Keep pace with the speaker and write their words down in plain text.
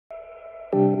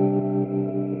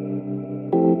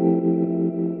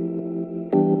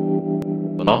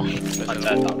Oh,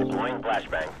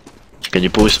 can you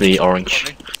boost me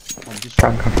orange? 我唔知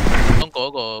三級。當嗰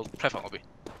個 platform 嗰邊。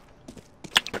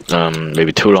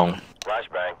Maybe too long.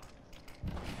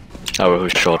 I will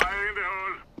push short.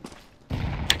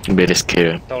 Mid is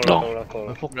clear. long。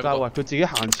佢仆街喂，佢自己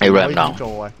行前可以點做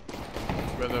喂？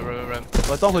喂，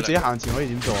當佢自己行前可以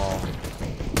點做啊？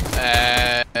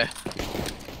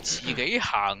自己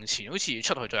行前好似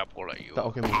出去再入過嚟嘅。得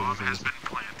OK 冇事冇事冇事。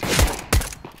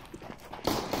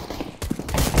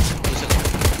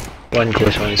One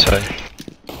goes on inside。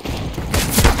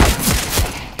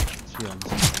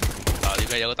嗱，點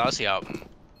解有個打45？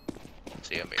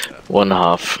死人未啦 1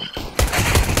 half.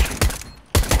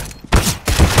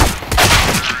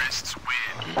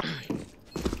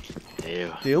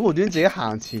 屌無端自己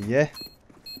行前嘅。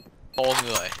幫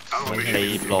咗係。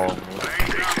你浪。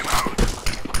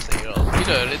死咯！呢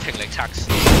度有啲聽力測試。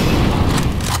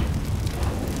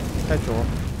踢咗。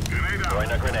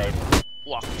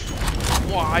哇！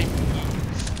哇！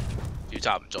要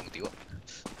炸唔中屌啊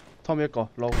 ！Tommy 一個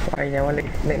low。係有啊，力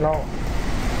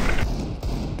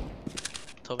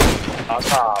low。Tommy 打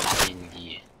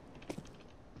35.2。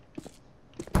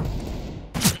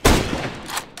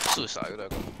輸晒嗰兩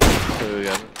個。佢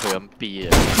緊 B 啊！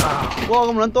哇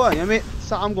咁撚多人嘅咩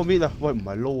？3個 mid 啊！喂唔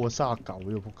係 low 啊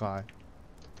，39呢個仆街。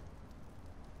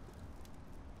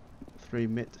3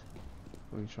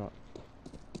 mid。Going shot。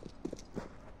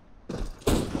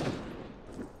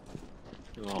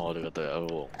我哋個隊友好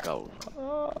黃鳩。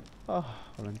好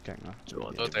撚勁啊！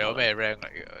個隊友咩 rank 嚟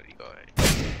嘅？呢個係。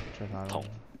check 下啦。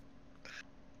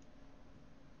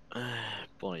唉，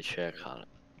幫你 check 下啦。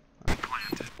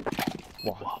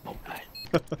哇！仆街。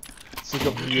是個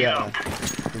B 啊！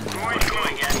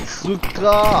是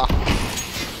個。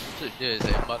知唔知你寫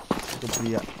乜？是個 B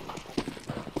啊。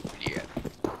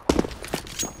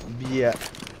B 啊。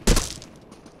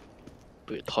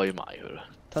不如推埋佢啦。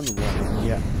吞唔會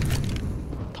B 啊。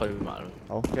推埋咯。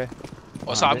好嘅。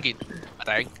我3件，阿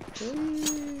頂。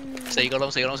4個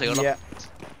窿，4個窿，4個窿。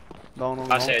窿。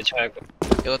打射出一個。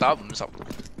有個打50。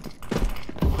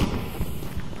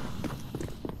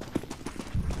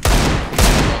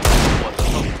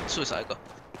輸晒一個，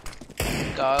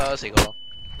加4個咯，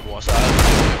和晒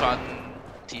追翻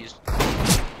T，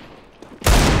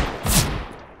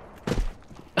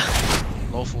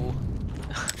 攞斧。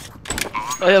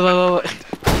哎呀喂！我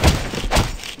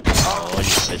原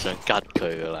嚟想吉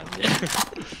佢個撚嘢，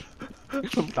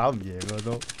打唔贏喎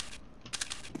都。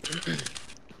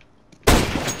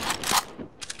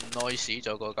Nice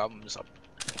咗個加50，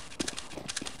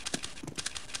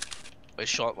佢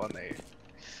short 揾你。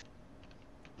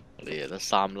你又得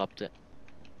3粒啫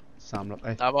，3粒，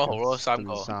誒，啱啱好咯，3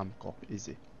個，3個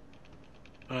easy。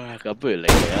唉，咁不如你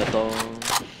嚟啊當。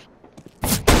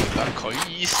但佢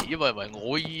easy， 因為唔係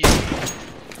我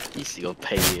easy。easy 個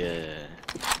屁啊！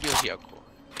呢好似有個，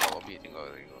我邊應該。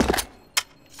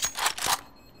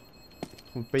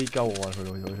咁悲鳩我啊！佢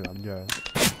好似咁樣。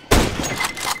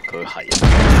佢係。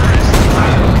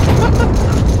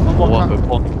哇！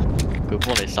佢幫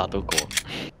你殺到個。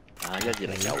啊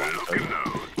！120又還水。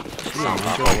3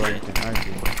把炮嘅，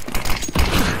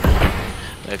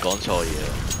你講錯嘢啦！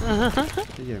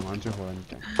啲人玩追好撚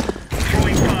勁。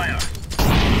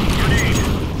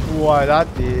喂啦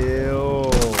屌！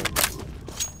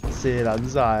射撚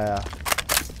晒啊！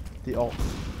啲屋。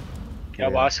有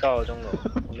把收中路。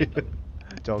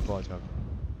仲有個。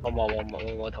我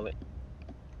冇頭尾。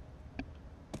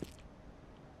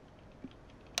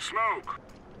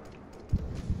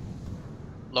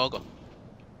攞個。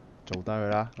做低佢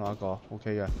啦，攞一個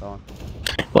OK 嘅，當。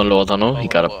One low tunnel, he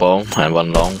got a bomb, and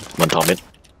one long, one top mid.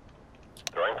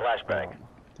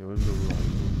 屌你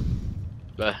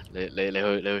老！喂，你去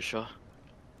shot，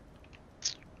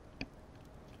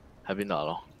 喺邊度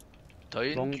咯？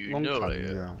睇遠咗嚟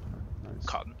嘅，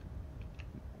近。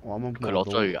我啱啱佢落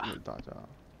追㗎。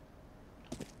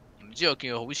唔知我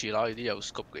見佢好似攞啲有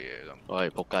scope 嘅嘢咁。我係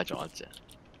仆街仲有一隻。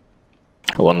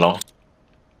One long。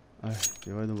唉，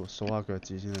屌喺度數下腳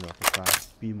趾先喺度仆街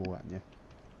 ，B 冇人嘅。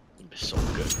數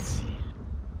腳趾。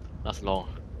Last long。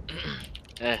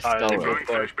誒，夠啦。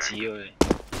腳趾喎。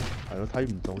係咯，睇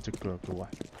唔到隻腳嘅喂。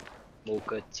冇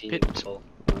腳趾點數？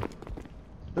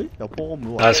誒，有波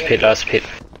唔喎。Last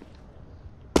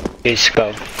pit。Let's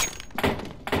go。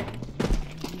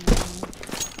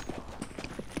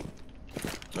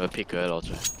我 pick 佢攞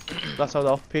住。得收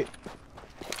到 pick。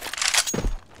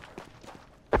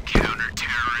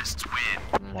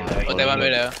我掟翻俾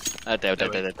你啊！啊，掉。會。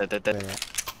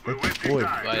有。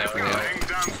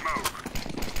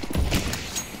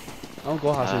啱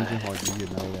嗰下算唔算何演員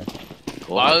啊？你哋？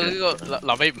哇！呢個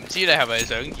臨尾唔知你係咪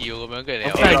想要咁樣，跟住你又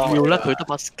梗係要啦，佢得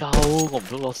把 scout，我唔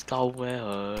通攞 scout 咩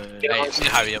佢？誒，唔知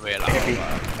下面有咩嘢鬧啊？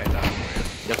係啦，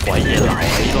有鬼嘢鬧，呢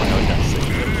個有人死嘅。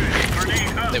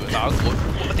你咪打我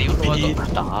屌攞一個邊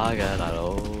打嘅大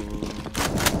佬？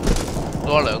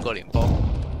攞兩個連幫。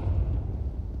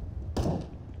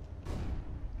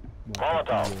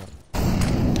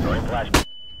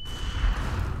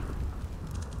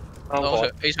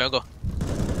A 上一個，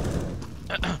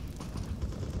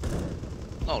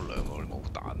兩個你冇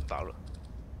彈打咯。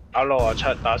打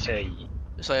67打42，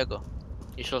西一個。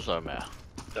呢出上未啊？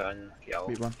上有，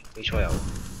別溫基礎有。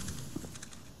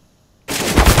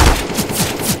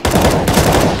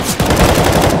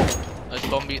你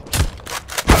幫邊？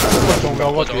仲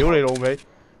有個屌你老味！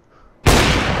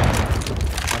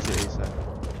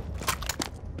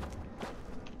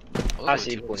巴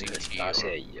士半打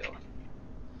42啊！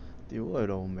屌佢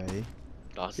老味！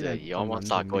打42，啱啱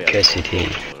殺嗰人。KST 你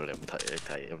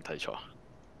有冇睇錯？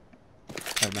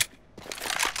係咩？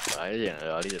係一樣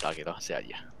呢度打幾多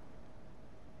？42啊！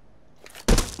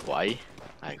喂，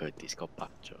係佢 Discord 白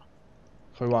咗。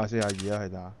佢話42啊，係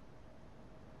打。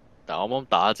但我啱啱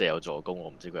打一隻有助攻，我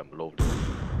唔知佢有冇撈到。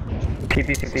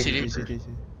TTTTTTT。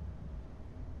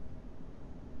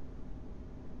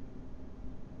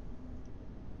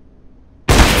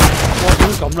哇！點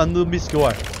解咁撚都 miss 嘅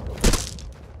喂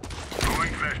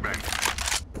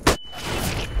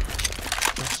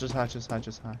？Just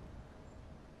high。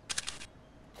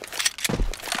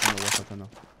我真係。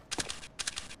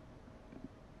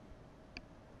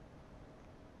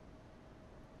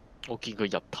我見佢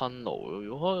入 tunnel，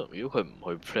如果佢唔去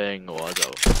plan 嘅話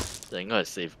就應該係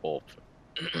save off。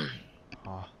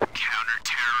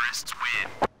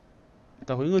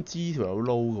但佢應該知條友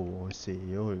撈嘅喎，射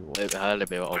咗佢喎。你睇下你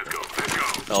俾我，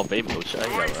但我俾唔到出嚟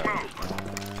又係。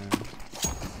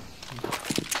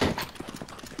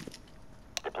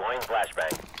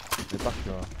你北咗。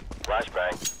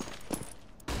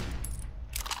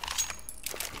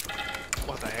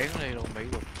哇頂你老味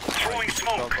喎！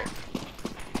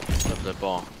使唔使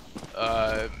幫？唔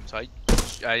使。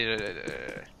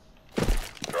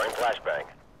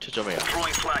出咗未啊？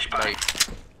未。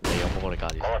你有冇幫你加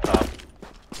啲？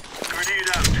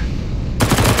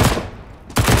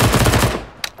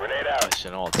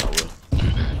算啦，我走啦。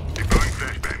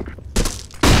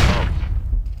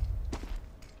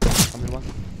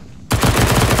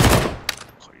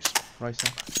Right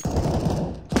side。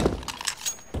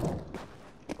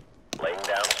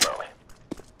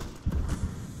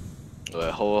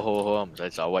好啊，唔使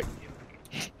走喂。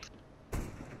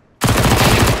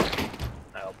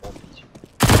係我幫 B 住。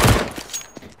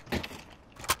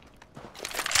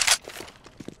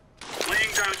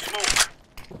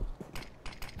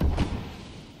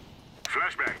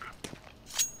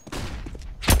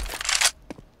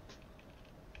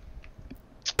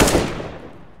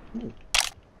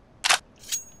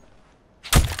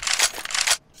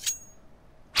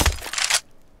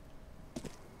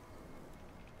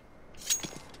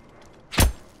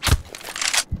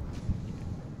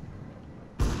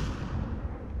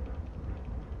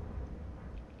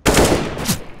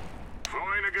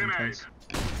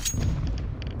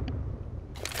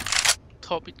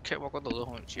Top bit cap 我嗰度都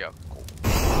可能只有一個。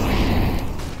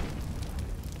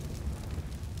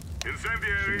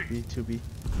2B。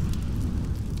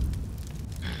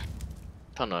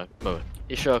tunnel 唔係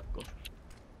一出一個。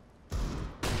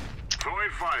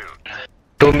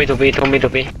To me。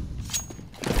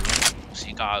時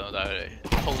間啊，但係你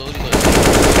鋪到呢個。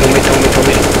To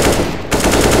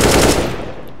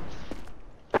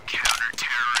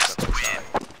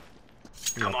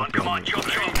me。Come on, you're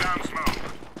throwing down smoke.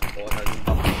 我睇。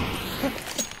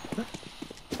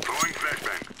Throwing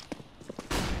flashbang.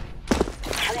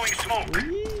 Throwing smoke.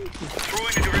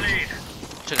 Throwing a grenade.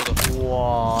 出咗個。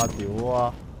哇！屌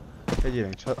啊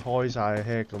！120出開晒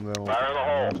head 咁樣喎，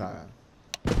開晒啊！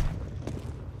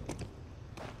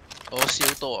我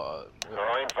燒多啊！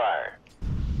 Throwing fire.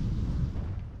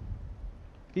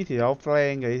 呢條友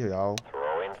friend 嘅呢條友，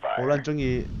 Throwing 好 fire. 撚中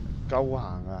意鳩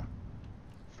行啊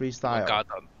 ，freestyle。加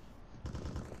頓。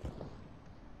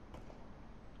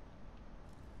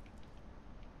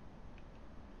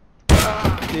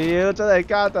屌，真係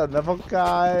加頓啊！仆街！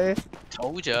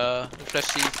好咋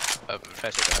 ，flash 唔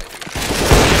flash 就係。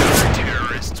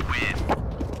Terrorists win.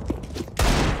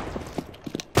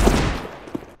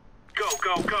 Go.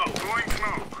 Throwing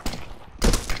smoke.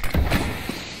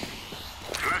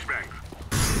 Flashbang.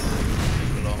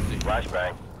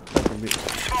 Flashbang.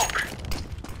 Smoke.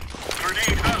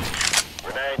 Grenade out.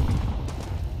 Grenade.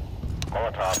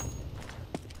 Molotov.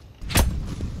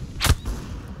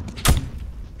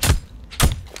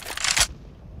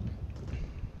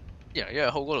 因為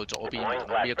hold 嗰度左邊呢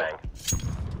一個，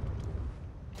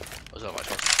我想買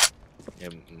錯。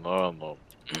唔好啦冇，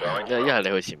一係你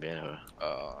去前邊去。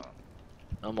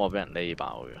咁我俾人匿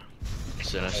爆嘅，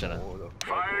算啦。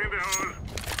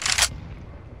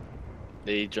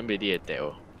你準備啲嘢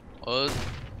掉。我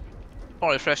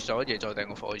幫你 flash 咗嘢，再掟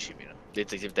個火喺前面啦。你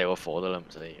直接掉個火得啦，唔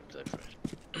使 flash。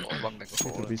我掹定個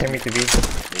火啦。你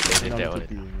掉你。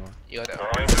而家掉。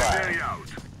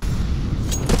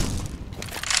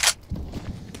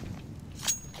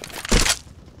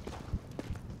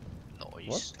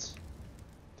What？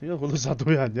 點解嗰度殺到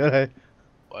人嘅你？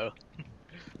喂咯。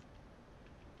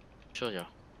出咗。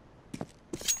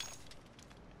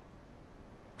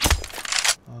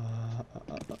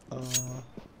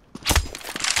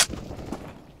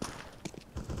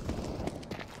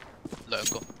兩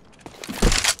個。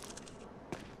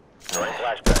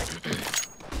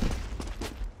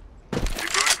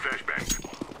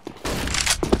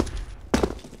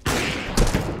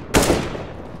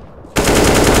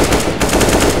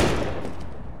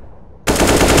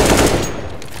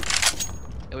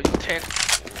有啲踢兩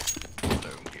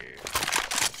嘢。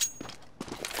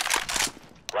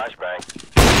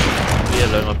B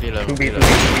兩個 B 兩個 B 兩個。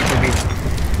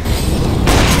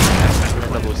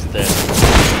double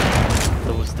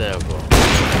step。double step 喎，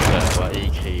話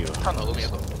AK 喎。吞落嗰邊一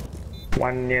個。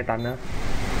One near tunnel.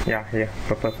 Yeah,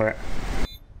 correct.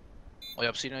 我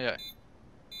入先啦，因為。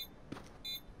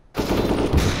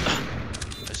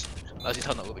拉斯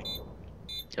吞落嗰邊。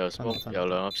有 smoke 有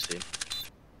兩粒閃。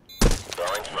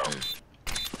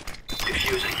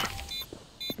Diffusing.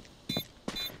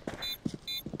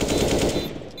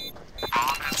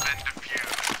 Bomb has been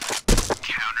defused.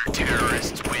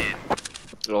 Counter-terrorists win.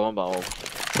 攞翻把我。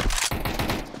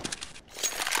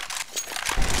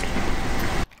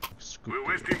We're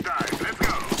wasting time. Let's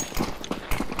go.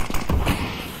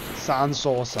 生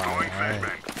疏晒，唉。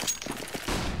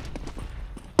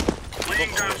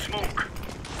Laying down smoke.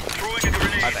 Throwing a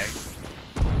grenade.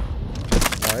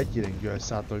 我喺202係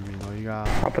殺對面喎依家。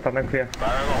Apa tunnel clear?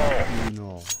 邊喎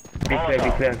Be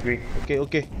clear.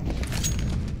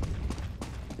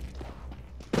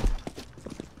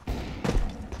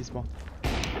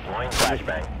 OK。T-spawn。Deploying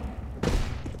flashbang.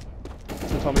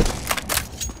 出方面。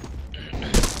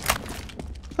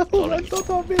好撚多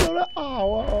方面有得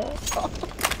拗啊！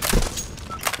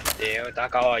屌，打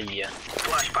92啊！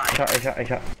 Flashbang. A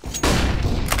shot.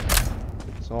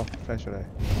 所 flash 出嚟。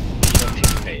條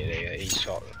皮嚟嘅 A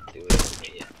shot， 屌你老味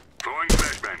啊！ Throwing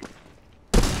flashbang.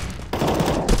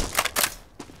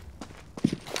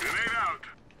 Grenade out.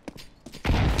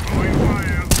 Throwing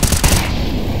fire.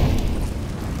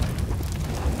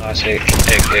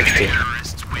 XP。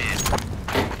 Terrorists win.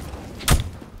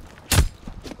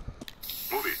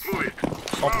 Move it.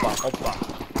 Oppa。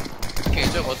竟然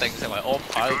將我定成為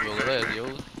Oppa 嚟喎，覺得有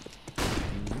少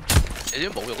有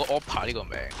啲侮辱咗 Oppa 呢個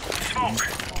名。Smoke.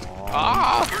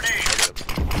 啊！ Grenade.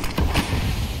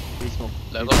 T-spawn。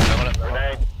兩個。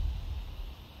 Grenade.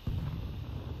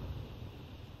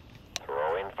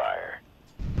 Throwing fire.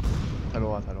 睇到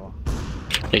啊！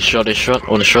 你 shot on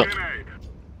the shot。 Grenade.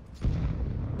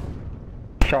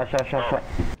 Shot.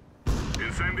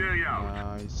 Incendiary out.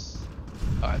 Nice。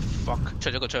唉 fuck， 出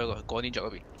咗個槍個，過年在嗰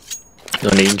邊。有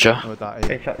ninja。我打 A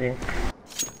A。 shot in.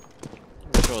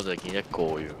 所以我就見一個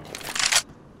啫。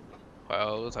係啊，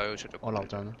我都睇到出咗。我留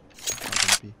陣啦，留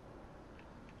陣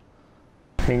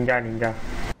B。Ninja. Ninja。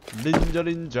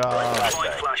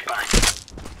 Deploying flashbang.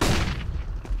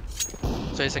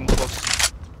 即係升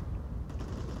box。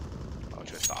我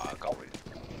出嚟打鳩你。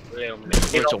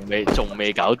佢仲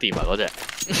未搞掂啊嗰隻。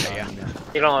係啊。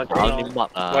啲窿我搞啲乜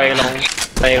啊？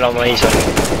威窿嘅意思。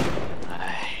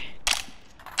唉，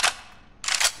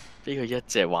俾佢一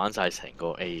隻玩晒成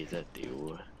個 A 真係屌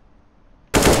啊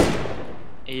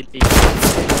！A 西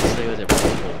嗰隻冇勁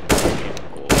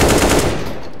過。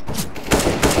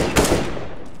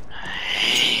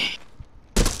唉，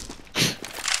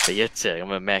俾一隻咁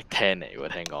嘅 Mac 10嚟喎，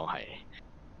聽講係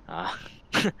啊，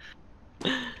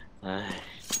唉。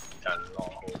人落好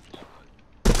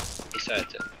啲西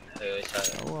隻，去西。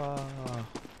好啊。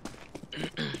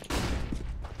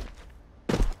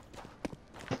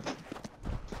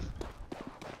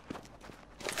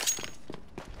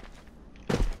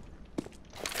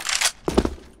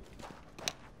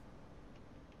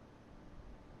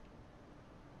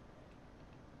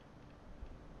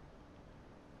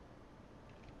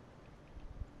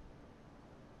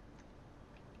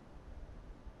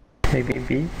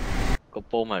Maybe. 個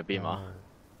波咪邊嘛？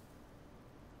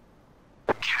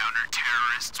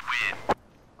 Counter-terrorists win.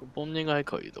 個波應該喺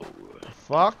佢度嘅。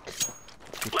 Fuck。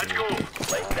 Let's go.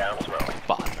 Laying down smoke.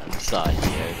 扮撚晒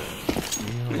嘢喺度。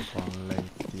屌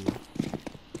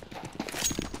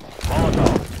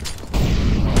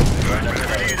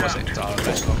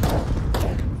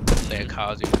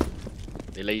下先。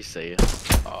你匿死啊！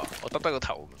啊！我得個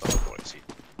頭，得過嚟先。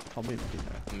後面唔見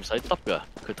啊？唔使得㗎，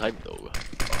佢睇唔到㗎。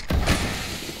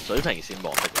水平線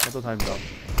望得㗎。我都睇唔到，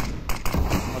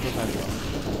我都睇唔到。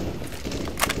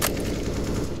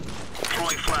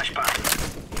Throwing flashbang.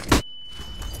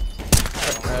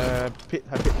 pit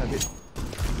係 pit 係 pit。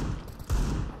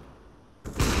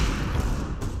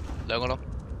兩個咯。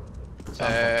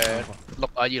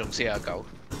62同49。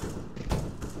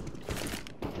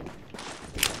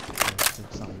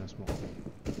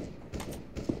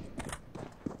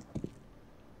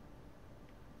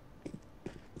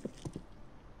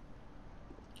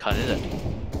近一陣。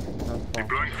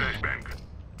Deploying flashbang.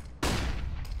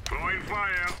 Throwing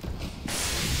fire.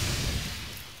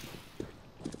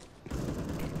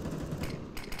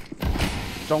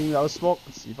 仲有 smoke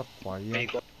屎不鬼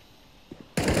啊！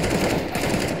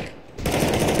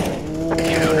哦，一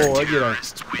二零，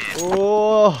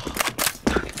哦，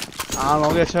硬朗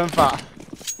嘅槍法。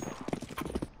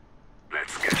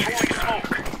Let's get throwing smoke.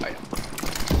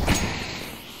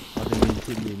 我哋面貼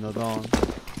面咯，當。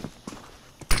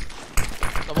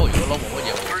咁我如果攞冇乜嘢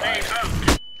好快，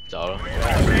走啦。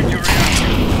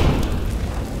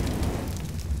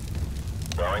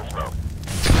Throwing smoke.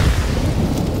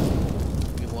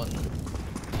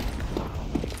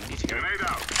 Grenade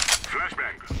out.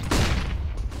 Flashbang.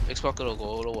 Xbox 嗰度個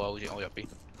撈啊，好似我入邊。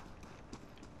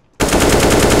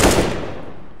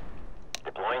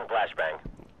Deploying flashbang.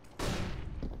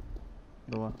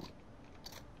 到啊！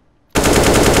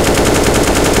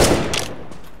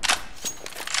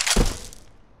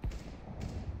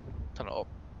吞落屋。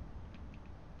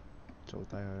做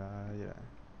低佢啦，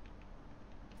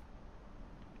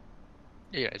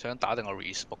一嚟想打定個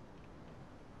respawn。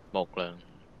木啦。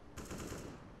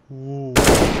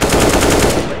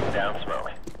Down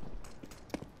smoke.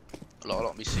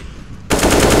 落 miss。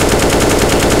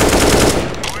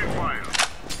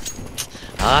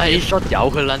唉 ，shot 有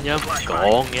佢撚樣唔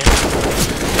講嘅。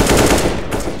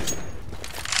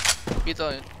呢度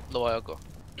攞下一個。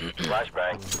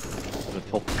Flashbang. 佢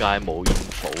仆街冇煙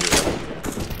草嘅。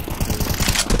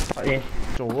發煙。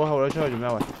做嗰後女出去做咩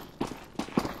喂？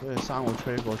佢哋生我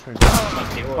吹過吹。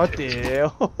我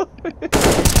屌！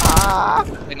啊！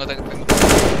頂我。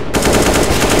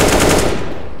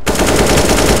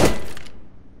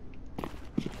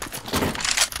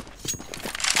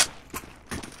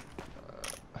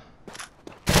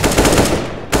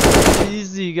黐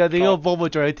線㗎，點解個波會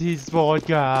做喺 T-Sport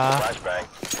㗎？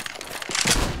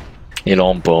你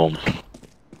浪 bomb。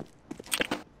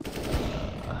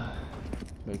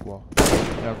未過，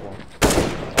有過。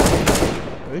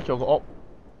誒，做個屋。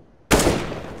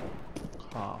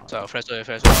就 flash 咗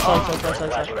flash。收。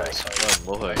唔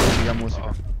好去。有冇時間？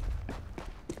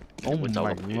我唔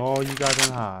明咯，依家真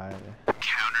係。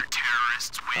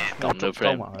咁都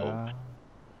friend 唔到。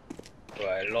佢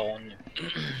係 long 嘅。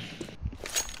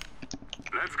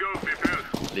Let's go, people.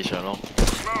 你上咯。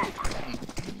Smoke.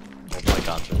 我唔係間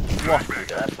咗。哇！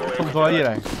痛唔痛啊，二零？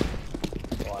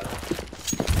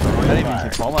喺你面前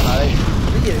訪問下你，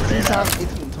啲爺先生，你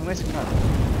痛唔痛咧？請問？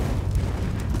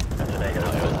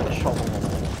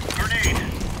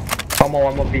幫我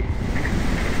揾個 B，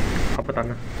 合不等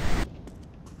啦。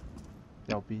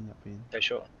右邊。They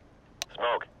short.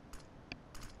 Smoke.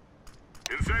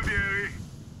 Incendiary.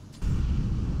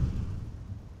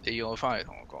 你要我翻嚟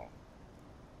同我講。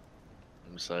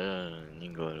唔使啊，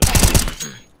應該啦。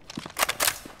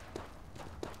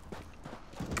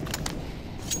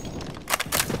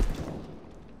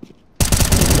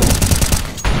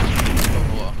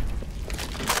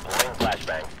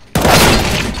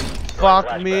Fuck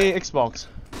me, Xbox.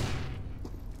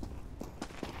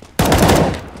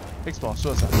 Xbox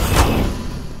suicide.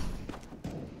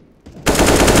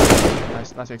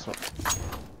 Nice Xbox.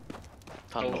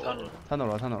 吞落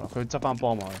啦，佢執翻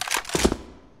波埋。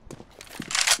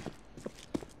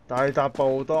大踏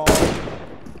步當。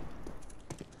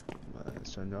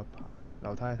上咗一排，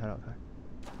樓梯睇樓梯。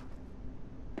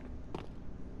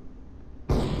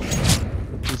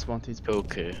T-spawn。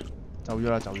OK。走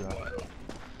咗啦。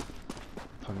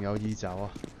朋友已走啊！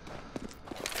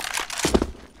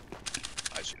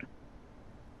係算啦。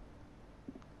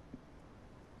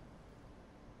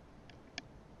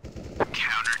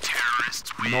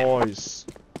Noise。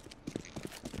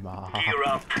媽，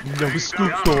唔用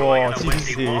scoop 㗎喎，黐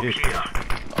線。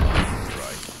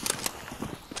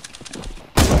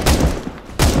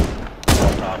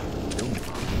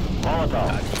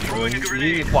已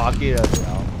經掛機啦，條友。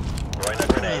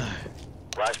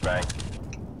Flashbang.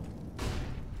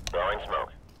 Throwing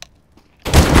smoke.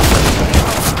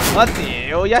 我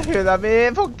屌一血啊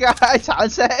咩？仆街橙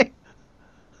色。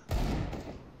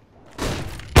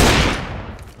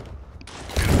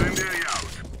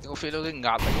我 feel 到啲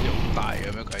壓力好似好大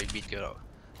咁樣，佢喺 mid 嗰度。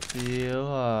屌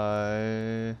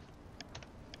係。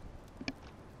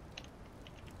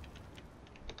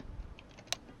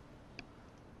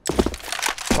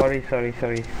Sorry,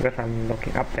 because I'm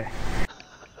looking up there.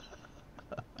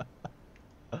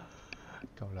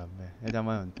 夠啦咩？一陣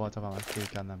揾人幫我執翻個機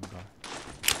巾啦，唔該。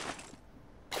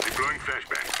Deploying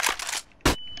flashbang.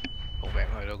 搏命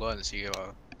去到嗰陣時嘅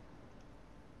話。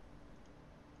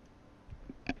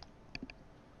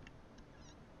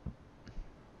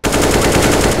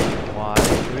哇！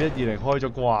佢120開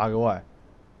咗掛嘅喂。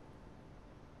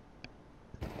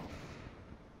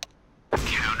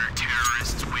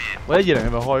我120係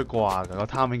咪開掛㗎？個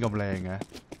timing 咁靚嘅。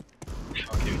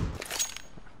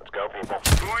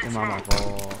今晚埋個。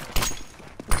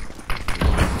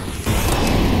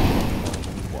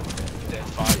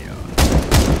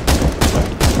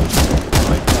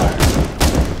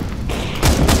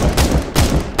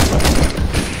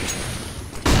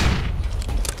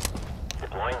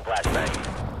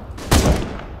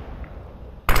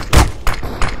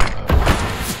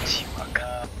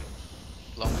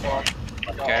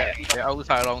你勾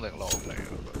晒窿定浪嚟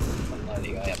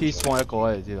㗎？T spawn 一個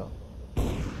啊，你知道？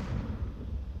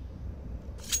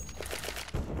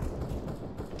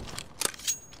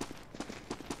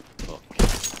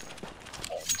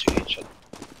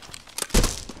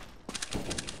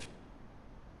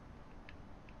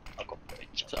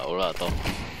走啦都。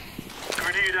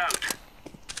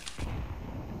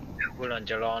會輪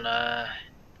隻浪啦，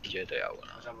絕對有㗎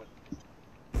啦。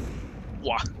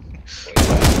哇！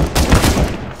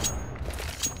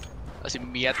那是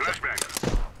灭的。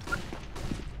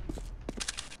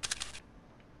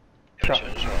有傳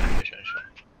說。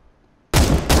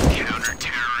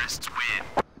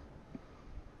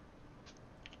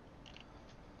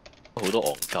好多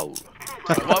戇鳩㗎。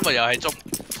台灣咪又係台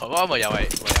灣咪又係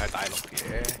大陸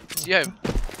嘅，只係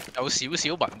有少少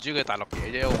民主嘅大陸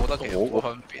嘢啫。我覺得其實冇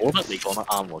分別。我覺得你講得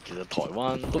啱喎，其實台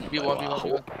灣都唔係話好。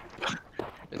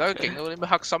你睇佢勁到啲咩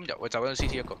黑心油，佢走緊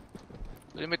CT 一個。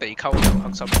嗰啲咩地溝油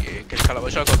黑心嘢，其實靠落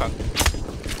去雙個近。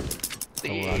低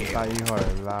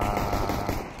佢啦！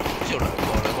好似有兩個。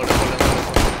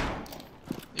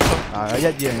啊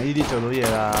！120呢啲做到嘢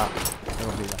啦。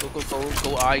Go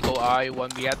I one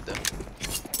mid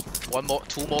one more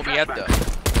two more mid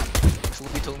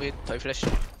two mid 睇 flash。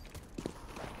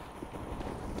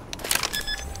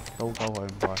都鳩佢唔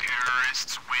該。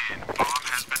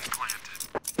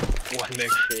One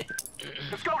victory.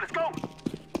 Let's go.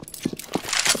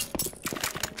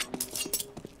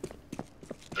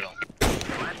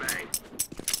 Flashbang.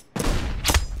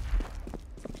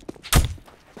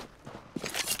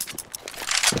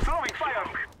 Throwing fire.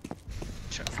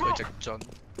 長驅直進，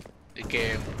你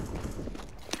驚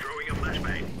？Throwing a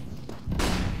flashbang.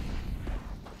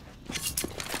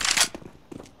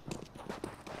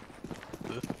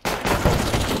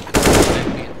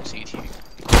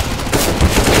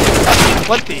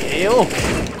 我屌！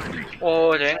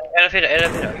我整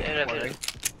elevator。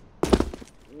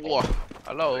哇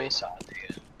 ，hello。M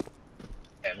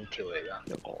跳嚟㗎。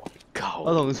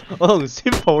我同先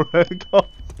鋪兩個。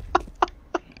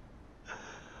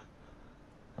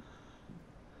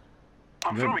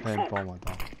唔知唔聽幫咪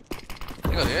得。呢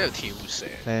個你喺度跳射。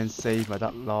聽4咪得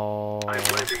咯。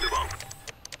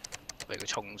俾佢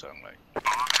衝上嚟，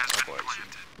過嚟先。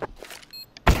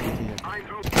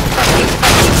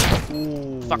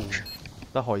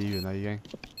得可以完啦已經。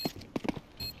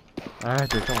唉，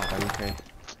最終埋把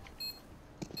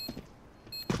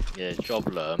AK。drop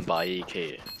 2把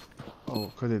AK。哦，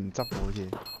佢哋唔執喎好似。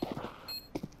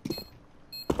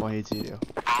放棄治療。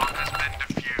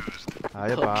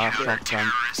一把 shotgun。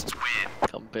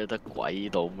咁啤得鬼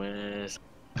到咩？ Already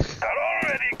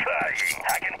crying.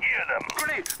 I can hear them.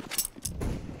 Grenade.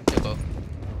 一個。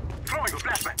Throwing a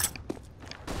flashbang.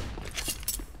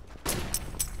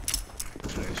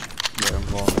 兩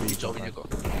個跌咗邊一個？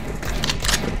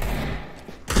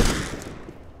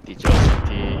跌咗啲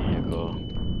一個。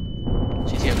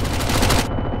CT 一個。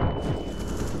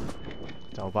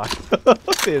就快，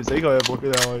射唔死佢啊！冇血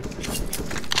啊！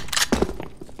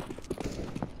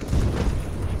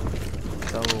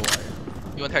周圍。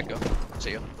要 attack 㗎，死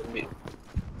咗。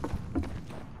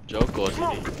仲有一個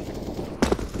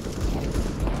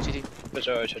CT。出咗。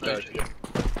呢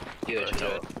個出咗。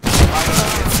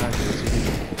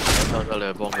得你去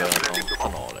幫佢分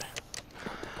落嚟。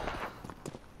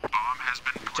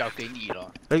就幾易咯。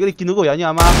你見到個人嘅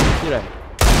阿媽出嚟。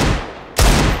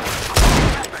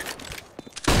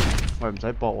喂，唔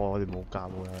使搏喎，我哋冇教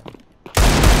嘅。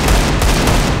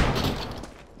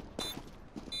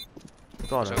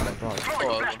多人嚟，多人。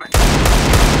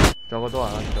仲有個多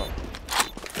人啦，仲有。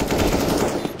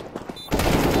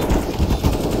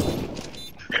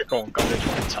戇鳩嘅重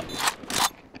塵，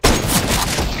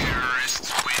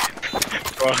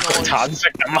個橙色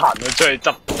咁行到出去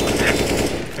執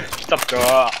咗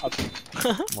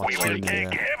我黐你啊！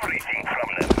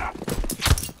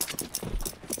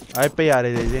哎，飛下你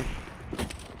哋先。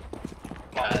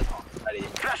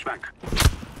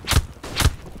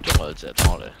仲有隻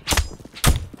當你。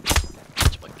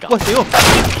喂，屌！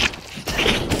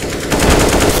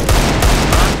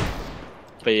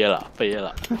飛啦，飛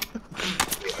啦！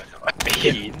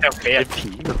片就俾人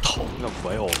片個桶咁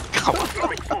鬼戇鳩。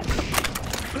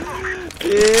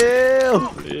屌！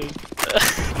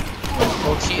我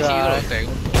黐黐都頂。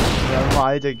想買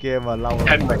呢隻 game 啊，嬲啦！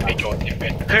聽唔明你做啲咩？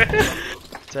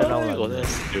真係嬲啦！我真係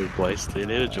笑鬼死，你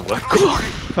喺度做乜鬼？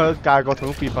界個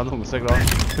桶變粉紅色咯，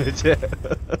你知？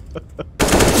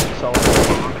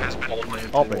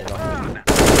惡嚟咯！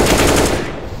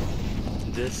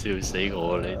真係笑死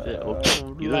我！你真係我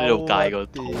見到你度界個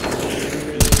桶。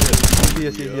C 啊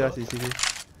C 啦 C，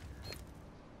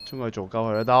 衝去做鳩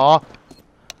佢啦，得我。好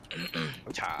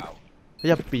嘈！喺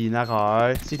入邊啊佢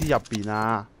 ，CT 入邊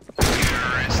啊！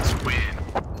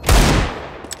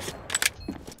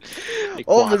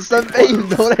我唔信飛唔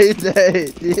到你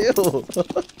哋，屌！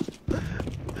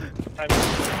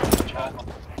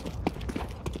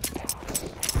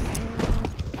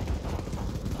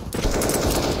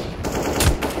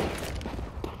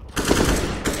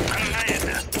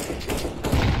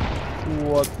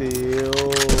我屌！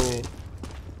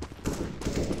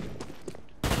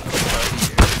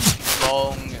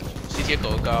浪 CT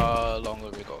度加浪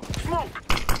嗰邊個？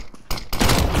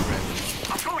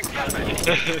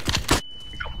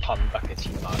咁噴得嘅錢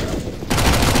碼。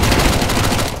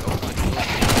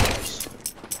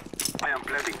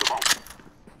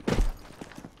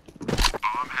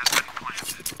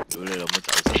屌你老母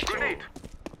走失咗！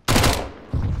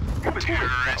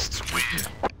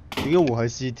點解會喺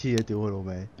CT 嘅？屌佢老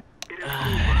味！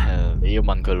你要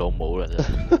問佢老母啦真。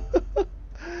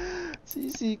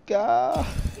黐線㗎！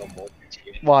老母唔知。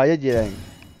哇！120，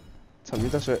沉魚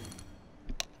得水。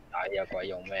打有鬼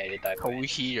用咩？你低。好黐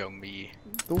樣味。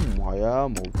都唔係啊，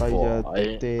無低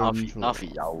啫。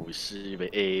Avi 又輸俾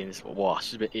Ans， 哇！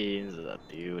輸俾 Ans 啊！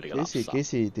屌你個垃圾！幾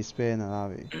時 disband 啊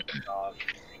Avi？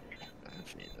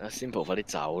阿 Simple 快啲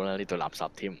走啦！呢對垃圾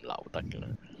team 唔留得㗎啦。